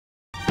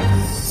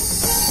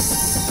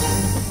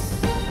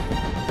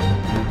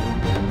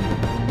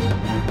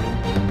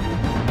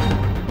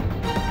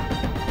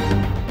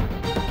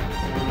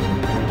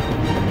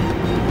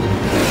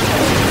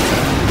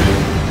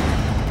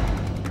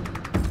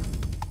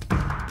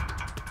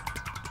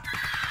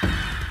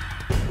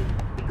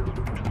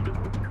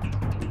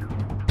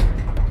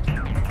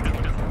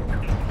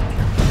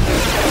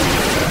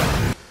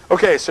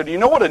Okay, so do you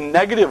know what a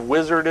negative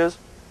wizard is?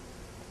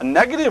 A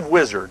negative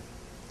wizard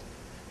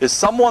is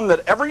someone that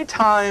every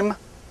time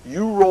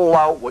you roll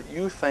out what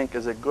you think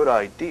is a good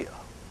idea,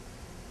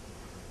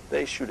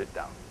 they shoot it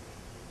down.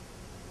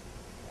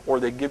 Or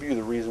they give you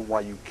the reason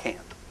why you can't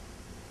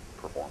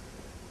perform.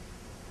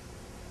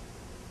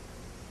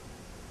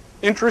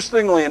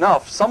 Interestingly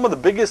enough, some of the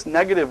biggest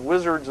negative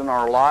wizards in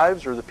our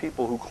lives are the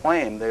people who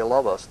claim they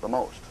love us the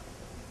most.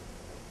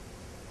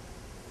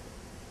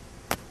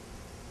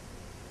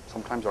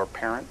 Sometimes our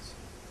parents.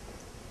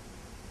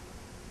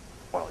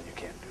 Well, you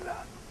can't do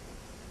that.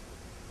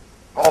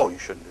 Oh, you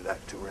shouldn't do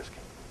that. Too risky.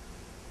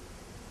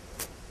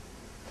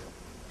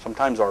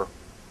 Sometimes our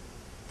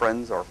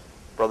friends, our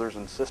brothers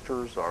and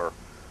sisters, our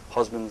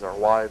husbands, our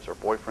wives, our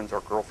boyfriends,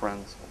 our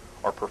girlfriends,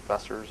 our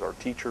professors, our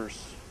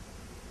teachers,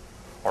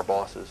 our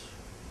boss's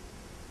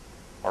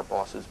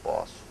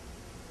boss.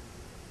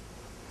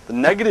 The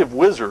negative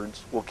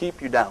wizards will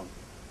keep you down.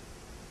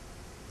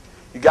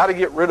 You got to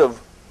get rid of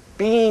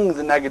being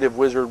the negative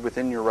wizard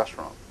within your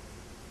restaurant.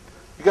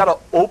 You got to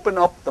open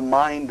up the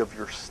mind of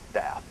your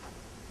staff.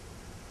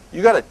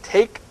 You got to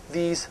take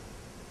these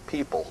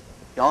people,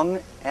 young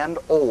and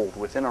old,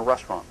 within a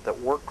restaurant that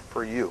work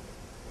for you.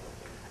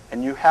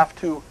 And you have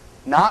to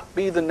not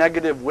be the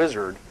negative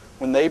wizard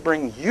when they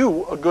bring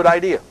you a good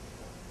idea.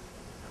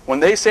 When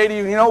they say to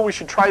you, you know, we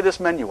should try this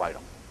menu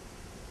item.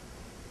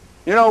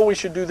 You know, we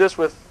should do this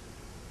with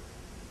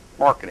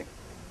marketing.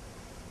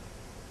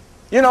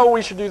 You know,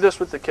 we should do this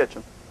with the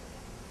kitchen.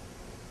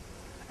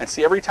 And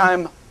see, every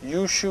time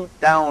you shoot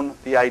down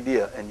the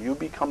idea and you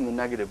become the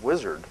negative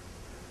wizard,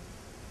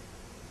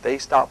 they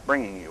stop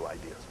bringing you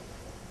ideas.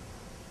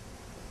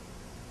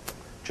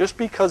 Just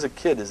because a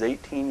kid is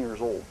 18 years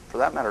old, for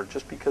that matter,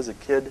 just because a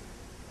kid is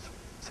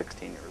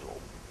 16 years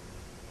old,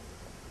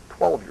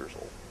 12 years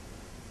old,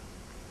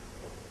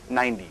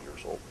 90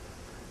 years old,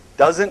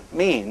 doesn't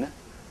mean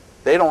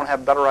they don't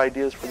have better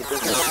ideas for the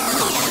business.